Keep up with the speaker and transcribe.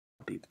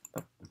beep,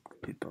 bop,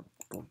 beep, bop,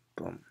 boom,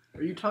 boom.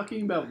 Are you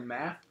talking about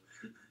math?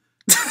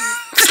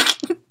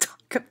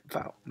 Talking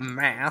about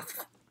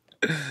math.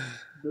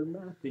 They're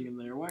mathing in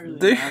there. Why are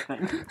they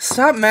mathing?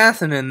 Stop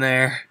mathing in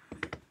there.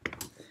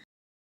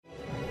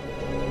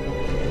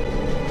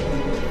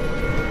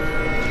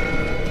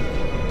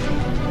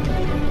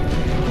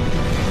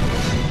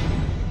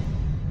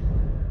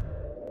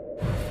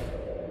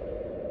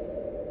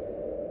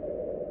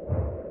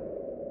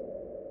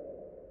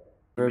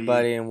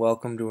 Everybody, and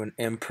welcome to an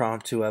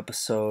impromptu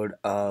episode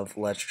of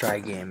Let's Try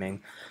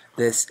Gaming.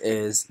 This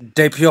is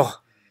debut.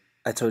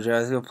 I told you I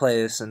was gonna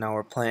play this, and now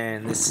we're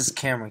playing. This is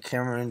Cameron.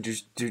 Cameron,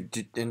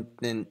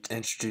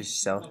 introduce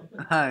yourself.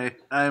 Hi,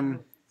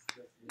 I'm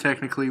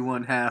technically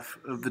one half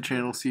of the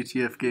channel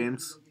CTF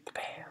Games.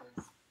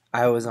 Bam.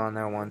 I was on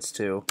there once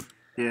too.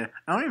 Yeah,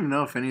 I don't even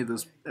know if any of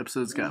those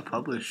episodes got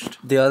published.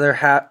 The other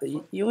half,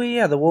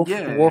 yeah, the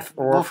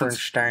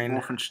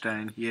Wolfenstein.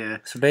 Wolfenstein, yeah.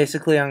 So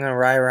basically, I'm gonna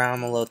ride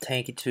around a little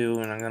tanky too,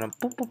 and I'm gonna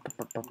boop boop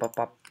boop boop boop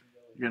boop.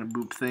 You're gonna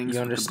boop things. You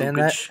understand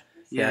that?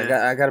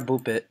 Yeah, I gotta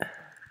boop it.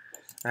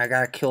 I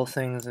gotta kill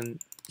things, and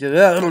you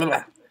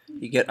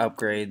get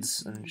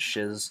upgrades and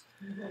shiz.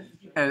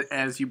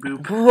 As you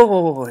boop.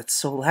 Whoa, it's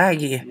so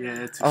laggy.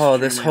 Yeah, it's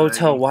this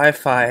hotel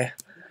Wi-Fi.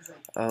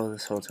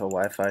 This hotel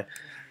Wi-Fi.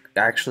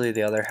 Actually,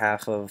 the other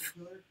half of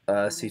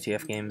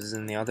CTF Games is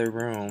in the other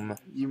room.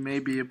 You may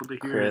be able to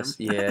hear Chris,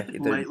 him. Yeah,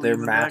 they're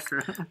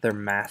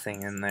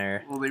mathing in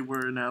there. Well, they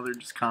were. Now they're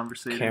just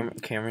conversating.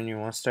 Cameron, you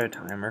want to start a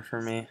timer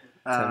for me?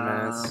 10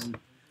 minutes.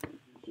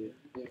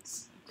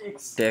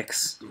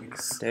 Dicks.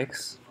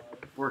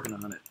 Working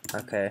on it.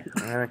 Okay,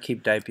 I'm gonna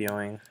keep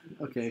diapeoing.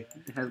 Okay,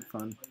 have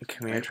fun.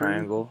 Come here,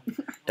 triangle.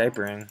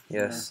 Diapering,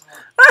 yes. Yeah.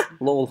 Ah!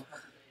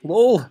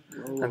 Lol.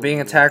 I'm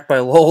being attacked by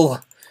LOL.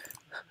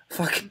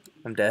 Fuck.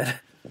 I'm dead.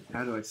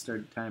 How do I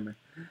start a timer?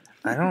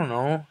 I don't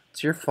know.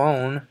 It's your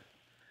phone.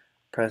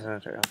 Press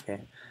enter.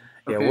 Okay.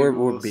 Yeah, okay, we're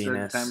we'll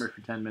Venus. Start a timer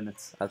for 10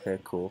 minutes. Okay,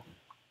 cool.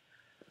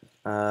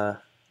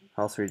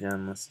 Health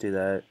regen. Let's do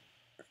that.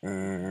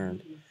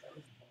 And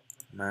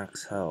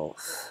max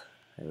health.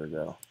 There we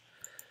go.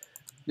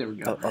 There we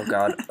go. Oh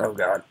god. Oh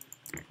god.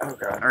 Oh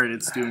god. Alright,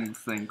 it's doing the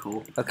thing.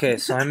 Cool. Okay,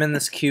 so I'm in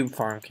this cube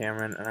farm,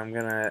 Cameron, and I'm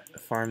gonna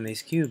farm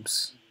these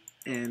cubes.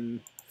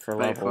 And for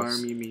by levels.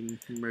 Farm, you mean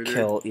murder?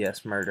 Kill,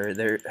 yes, murder.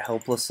 They're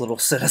helpless little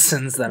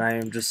citizens that I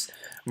am just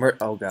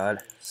oh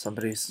god,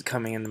 somebody's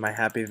coming into my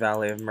happy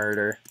valley of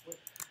murder.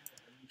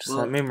 Just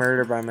let me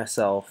murder by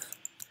myself.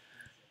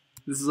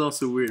 This is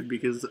also weird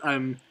because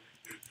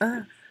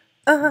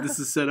this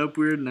is set up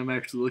weird and I'm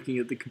actually looking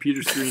at the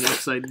computer screen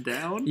upside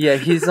down. Yeah,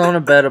 he's on a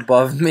bed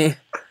above me.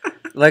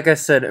 Like I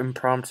said,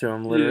 impromptu.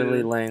 I'm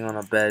literally laying on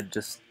a bed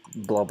just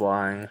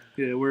blah-blahing.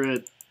 Yeah, we're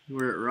at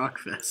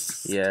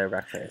Rockfest. Yeah,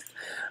 Rockfest.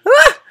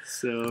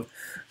 So,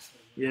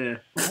 yeah.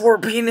 For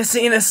penis.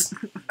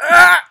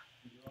 Ah!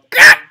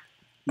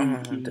 He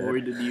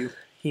moided you.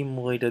 He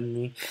moided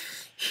me.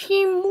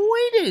 He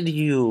moided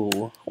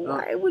you.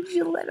 Why would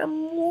you let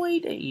him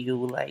moided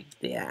you like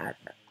that?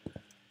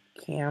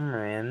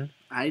 Cameron.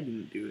 I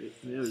didn't do it.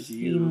 It was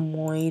you. He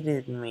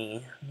moided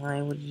me.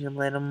 Why would you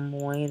let him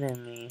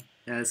moided me?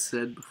 As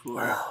said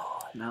before,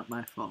 not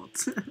my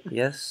fault.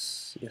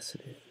 Yes it is.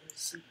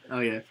 Oh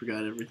yeah, I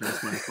forgot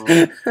everything's my fault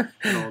at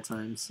all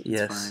times. It's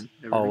yes,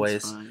 fine.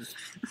 always. Fine.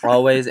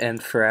 Always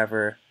and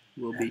forever.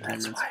 We'll be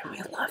That's why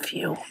we love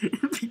you.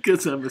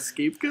 Because I'm a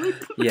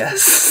scapegoat?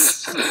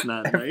 Yes. That's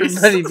not nice.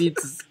 Everybody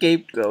needs a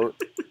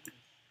scapegoat.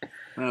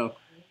 Oh.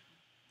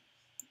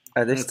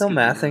 Are they still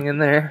mathing in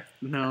there?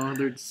 No,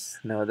 they're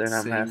just no, they're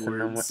not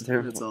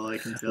mathing. That's all I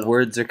can tell.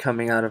 Words are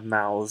coming out of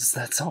mouths.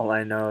 That's all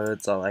I know.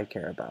 That's all I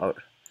care about.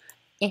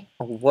 Oh,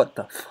 what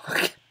the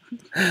fuck?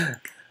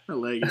 My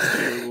leg is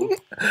terrible.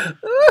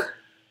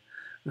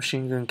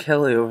 Machine Gun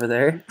Kelly over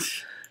there.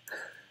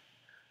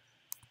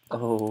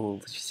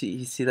 Oh,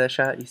 you see that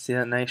shot? You see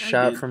that nice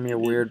shot from your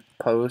weird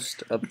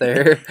post up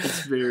there?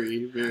 It's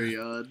very, very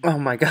odd. Oh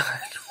my god.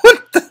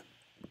 What the?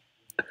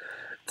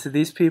 To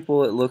these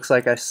people, it looks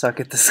like I suck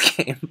at this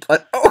game,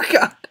 but oh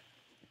god.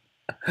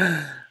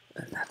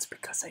 And that's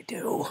because I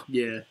do.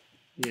 Yeah,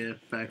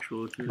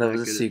 factual. That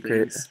was a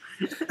secret.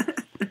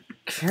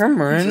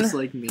 Cameron. Just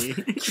like me.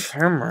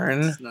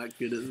 Cameron. He's not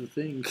good at the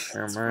things.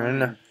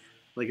 Cameron.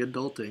 Like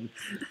adulting.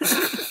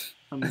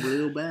 I'm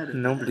real bad at that.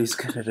 Nobody's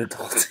good at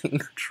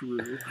adulting.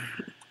 True.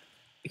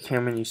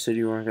 Cameron, you said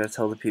you weren't going to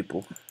tell the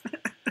people.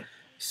 You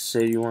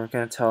said you weren't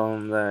going to tell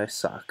them that I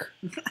suck.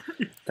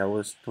 That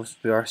was supposed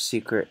to be our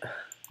secret.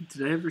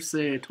 Did I ever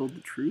say I told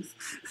the truth?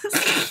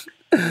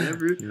 No,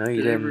 you didn't.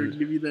 Did I ever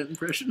give you that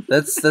impression?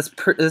 That's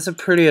a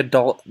pretty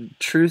adult.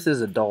 Truth is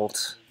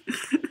adult.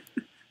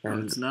 And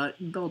no, it's not.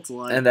 Adults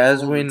lie. And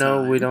as we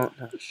know, we don't.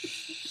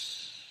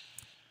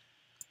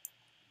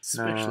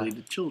 Especially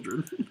to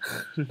children.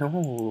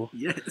 No.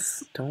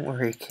 Yes. Don't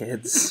worry,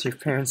 kids. Your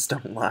parents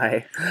don't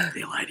lie.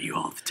 They lie to you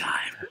all the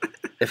time.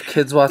 If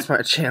kids watch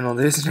my channel,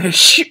 there's an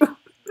issue.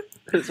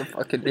 There's a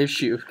fucking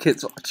issue if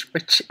kids watch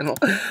my channel.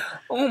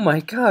 Oh my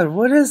god,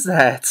 what is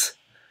that?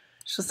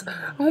 It's just,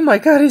 oh my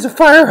god, he's a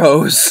fire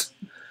hose.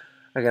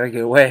 I gotta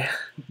get away.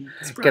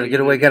 It's Gotta probably get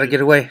a away, good gotta idea.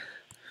 get away.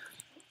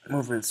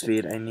 Movement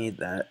speed, I need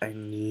that. I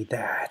need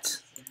that.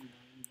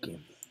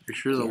 You're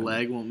sure the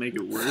lag won't make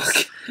it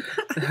worse?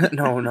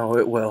 No,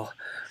 it will.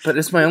 But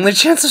it's my only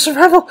chance of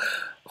survival.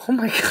 Oh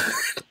my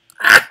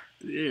god.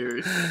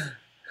 There.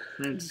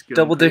 They're just going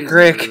Double Dick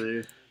crazy Rick.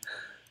 over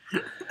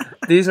there.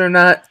 These are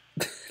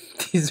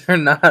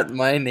not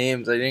my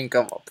names. I didn't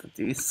come up with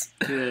these.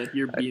 Yeah,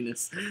 you're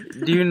Venus.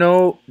 Do you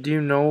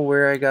know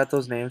where I got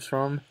those names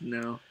from?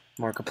 No.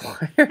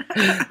 Markiplier.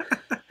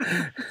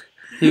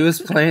 He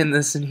was playing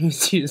this and he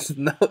was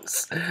using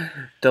those.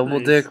 Double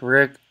Nice. Dick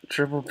Rick,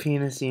 Triple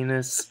Penis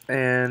Enos,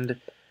 and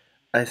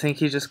I think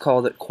he just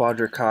called it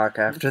Quadricock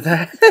after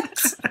that.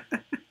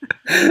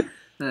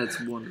 That's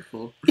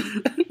wonderful.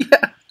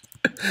 Yeah.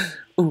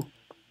 Ooh,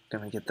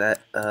 gonna get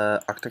that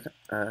octagon,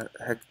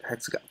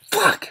 hexagon.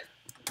 Fuck.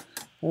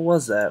 What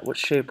was that? What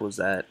shape was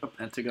that? A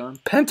pentagon?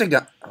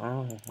 Pentagon.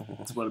 Oh.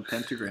 That's what a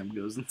pentagram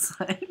goes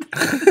inside.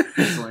 That's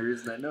the only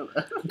reason I know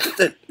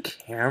that.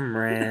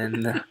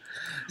 Cameron.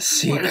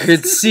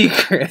 Secrets.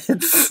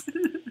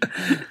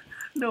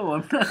 No,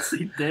 I'm not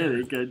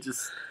satanic. I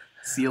just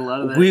see a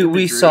lot of that We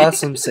imagery. saw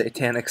some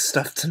satanic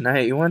stuff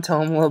tonight. You want to tell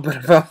them a little bit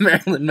about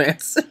Marilyn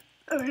Manson?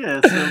 Oh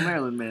yeah, so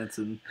Marilyn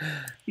Manson,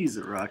 he's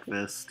at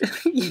Rockfest.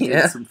 He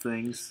Yeah. did some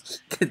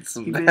things. Did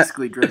some He bad.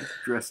 basically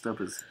dressed up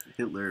as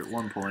Hitler at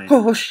one point,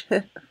 Oh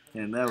shit.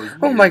 and that was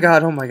weird. Oh my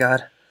god. And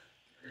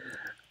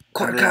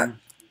Quadricock. then,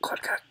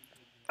 Quadricock.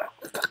 Oh,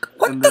 fuck.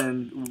 What and the?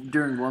 then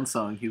during one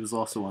song, he was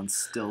also on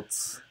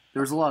stilts.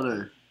 There was a lot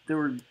of there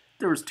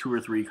was 2 or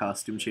 3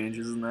 costume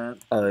changes in that,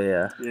 Oh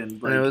yeah.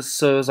 and And it was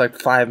like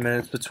 5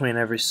 minutes between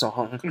every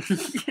song.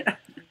 yeah.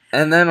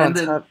 And then And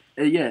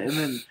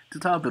then to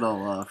top it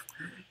all off,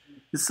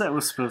 his set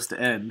was supposed to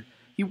end.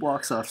 He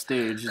walks off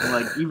stage, and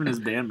like even his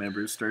band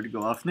members start to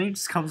go off, and then he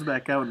just comes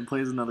back out and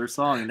plays another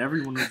song, and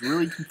everyone was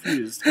really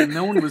confused, and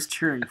no one was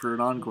cheering for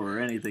an encore or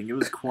anything. It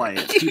was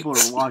quiet. People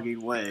were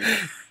walking away,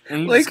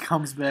 and he Like- just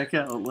comes back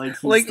out like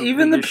he's like, the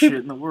even the biggest peop-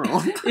 shit in the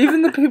world.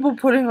 Even the people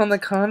putting on the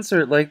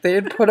concert, like they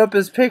had put up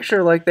his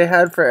picture like they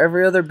had for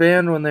every other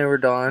band when they were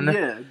done.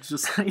 Yeah,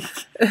 just like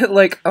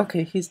Like,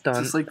 okay, he's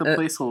done. just like the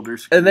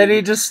placeholders. And then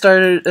he just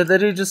started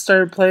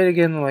playing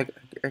again. Like,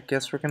 I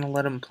guess we're gonna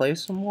let him play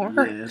some more.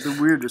 Yeah, the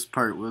weirdest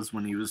part was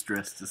when he was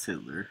dressed as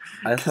Hitler.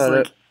 I 'Cause, thought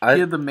like, he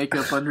had the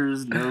makeup under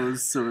his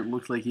nose, so it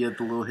looked like he had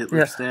the little Hitler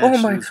yeah. stash. Oh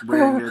He my! was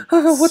wearing a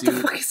What the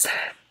suit. fuck is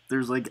that?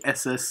 There's like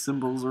SS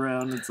symbols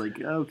around. It's like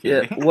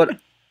okay. Yeah.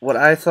 What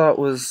I thought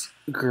was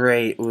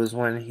great was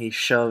when he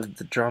shoved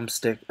the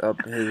drumstick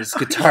up his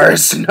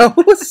guitarist's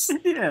nose.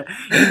 Yeah,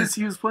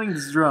 he was playing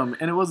this drum,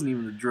 and it wasn't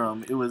even a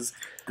drum. It was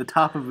the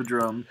top of a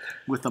drum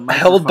with a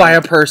microphone. Held by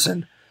a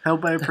person. Held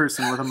by a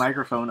person with a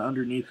microphone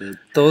underneath it.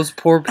 Those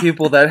poor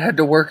people that had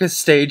to work as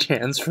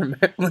stagehands for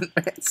Marilyn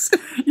Manson.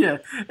 Yeah,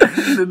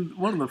 and then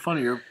one of the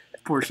funnier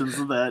portions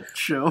of that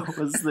show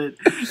was that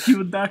he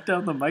would knock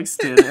down the mic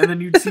stand, and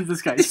then you'd see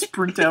this guy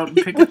sprint out and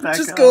pick it back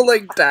Just up. go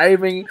like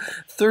diving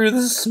through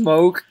the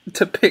smoke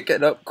to pick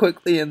it up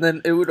quickly, and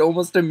then it would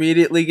almost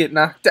immediately get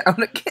knocked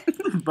down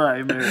again.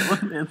 By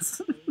Marilyn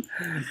Manson.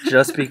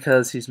 Just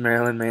because he's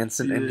Marilyn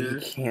Manson and Yeah.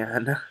 he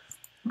can.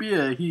 But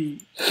yeah,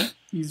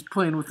 he's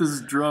playing with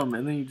his drum,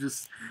 and then he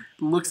just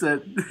looks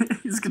at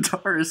his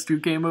guitarist who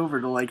came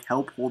over to like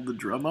help hold the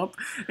drum up,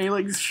 and he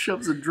like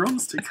shoves a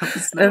drumstick up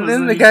his nose. And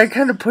then the guy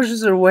kind of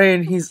pushes it away,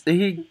 and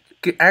he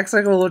acts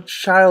like a little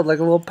child, like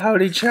a little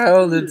pouty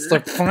child. It's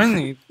like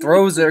finally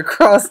throws it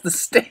across the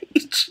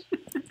stage.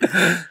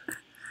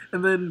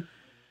 And then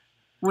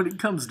when it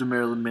comes to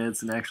Marilyn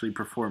Manson actually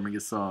performing a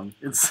song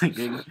and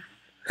singing,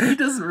 he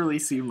doesn't really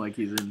seem like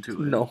he's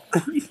into it. No,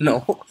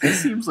 no. He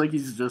seems like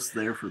he's just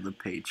there for the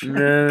paycheck.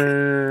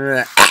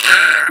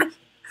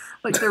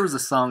 Like there was a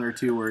song or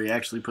two where he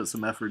actually put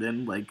some effort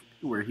in, like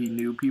where he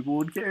knew people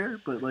would care,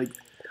 but like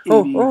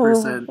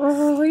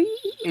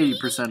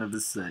 80% of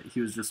his set, he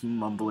was just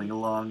mumbling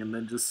along and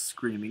then just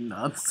screaming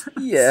nonsense.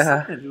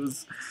 Yeah. And it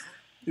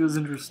was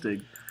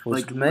interesting.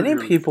 Which Like, many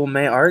literally. people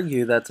may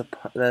argue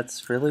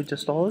that's really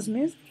just all his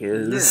music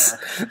is.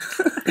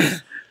 Yeah.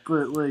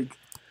 But like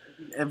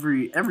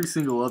every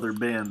single other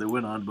band that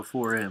went on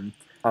before him,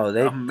 Oh,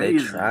 they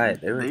amazing.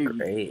 tried. They were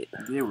great.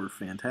 They were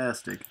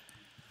fantastic.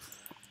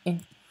 Eh.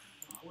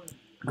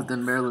 But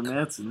then Marilyn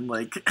Manson,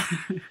 like,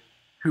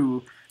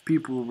 who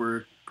people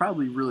were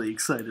probably really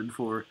excited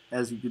for,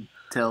 as you could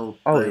tell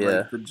Oh, by yeah.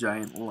 like the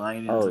giant line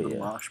into Oh, the yeah.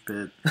 mosh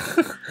pit.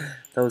 That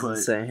was But-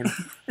 insane.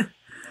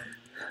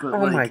 But Oh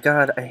like, my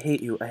god, I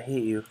hate you. I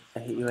hate you. I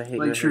hate you. I hate you.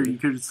 I like hate sure you. you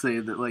could say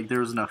that like there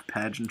was enough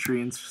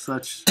pageantry and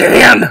such.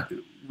 Dan!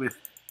 With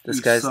This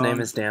each guy's song. name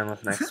is Dan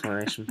with an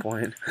exclamation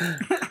point.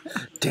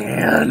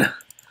 Dan!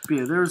 But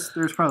yeah, there's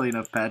probably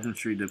enough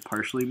pageantry to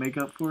partially make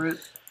up for it,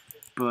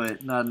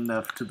 but not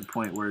enough to the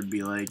point where it'd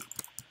be like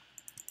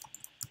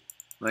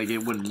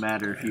it wouldn't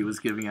matter if he was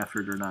giving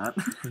effort or not.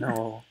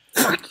 No.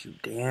 Fuck you,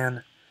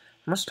 Dan.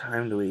 How much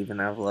time do we even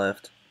have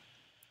left?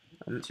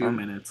 2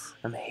 minutes.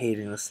 I'm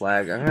hating this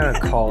lag. I'm gonna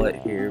call it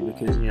here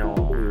because, you know,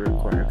 we were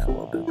recording for a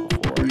little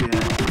bit before. Yeah.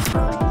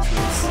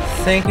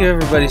 Thank you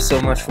everybody so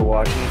much for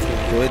watching. If you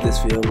enjoyed this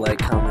video, like,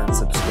 comment, and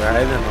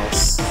subscribe, and I'll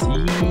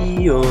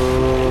see you.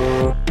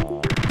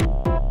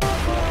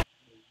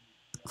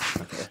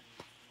 Okay.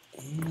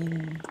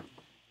 And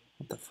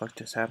what the fuck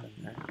just happened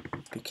there?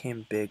 It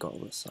became big all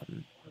of a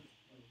sudden.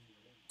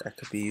 That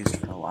could be used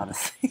for a lot of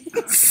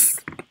things.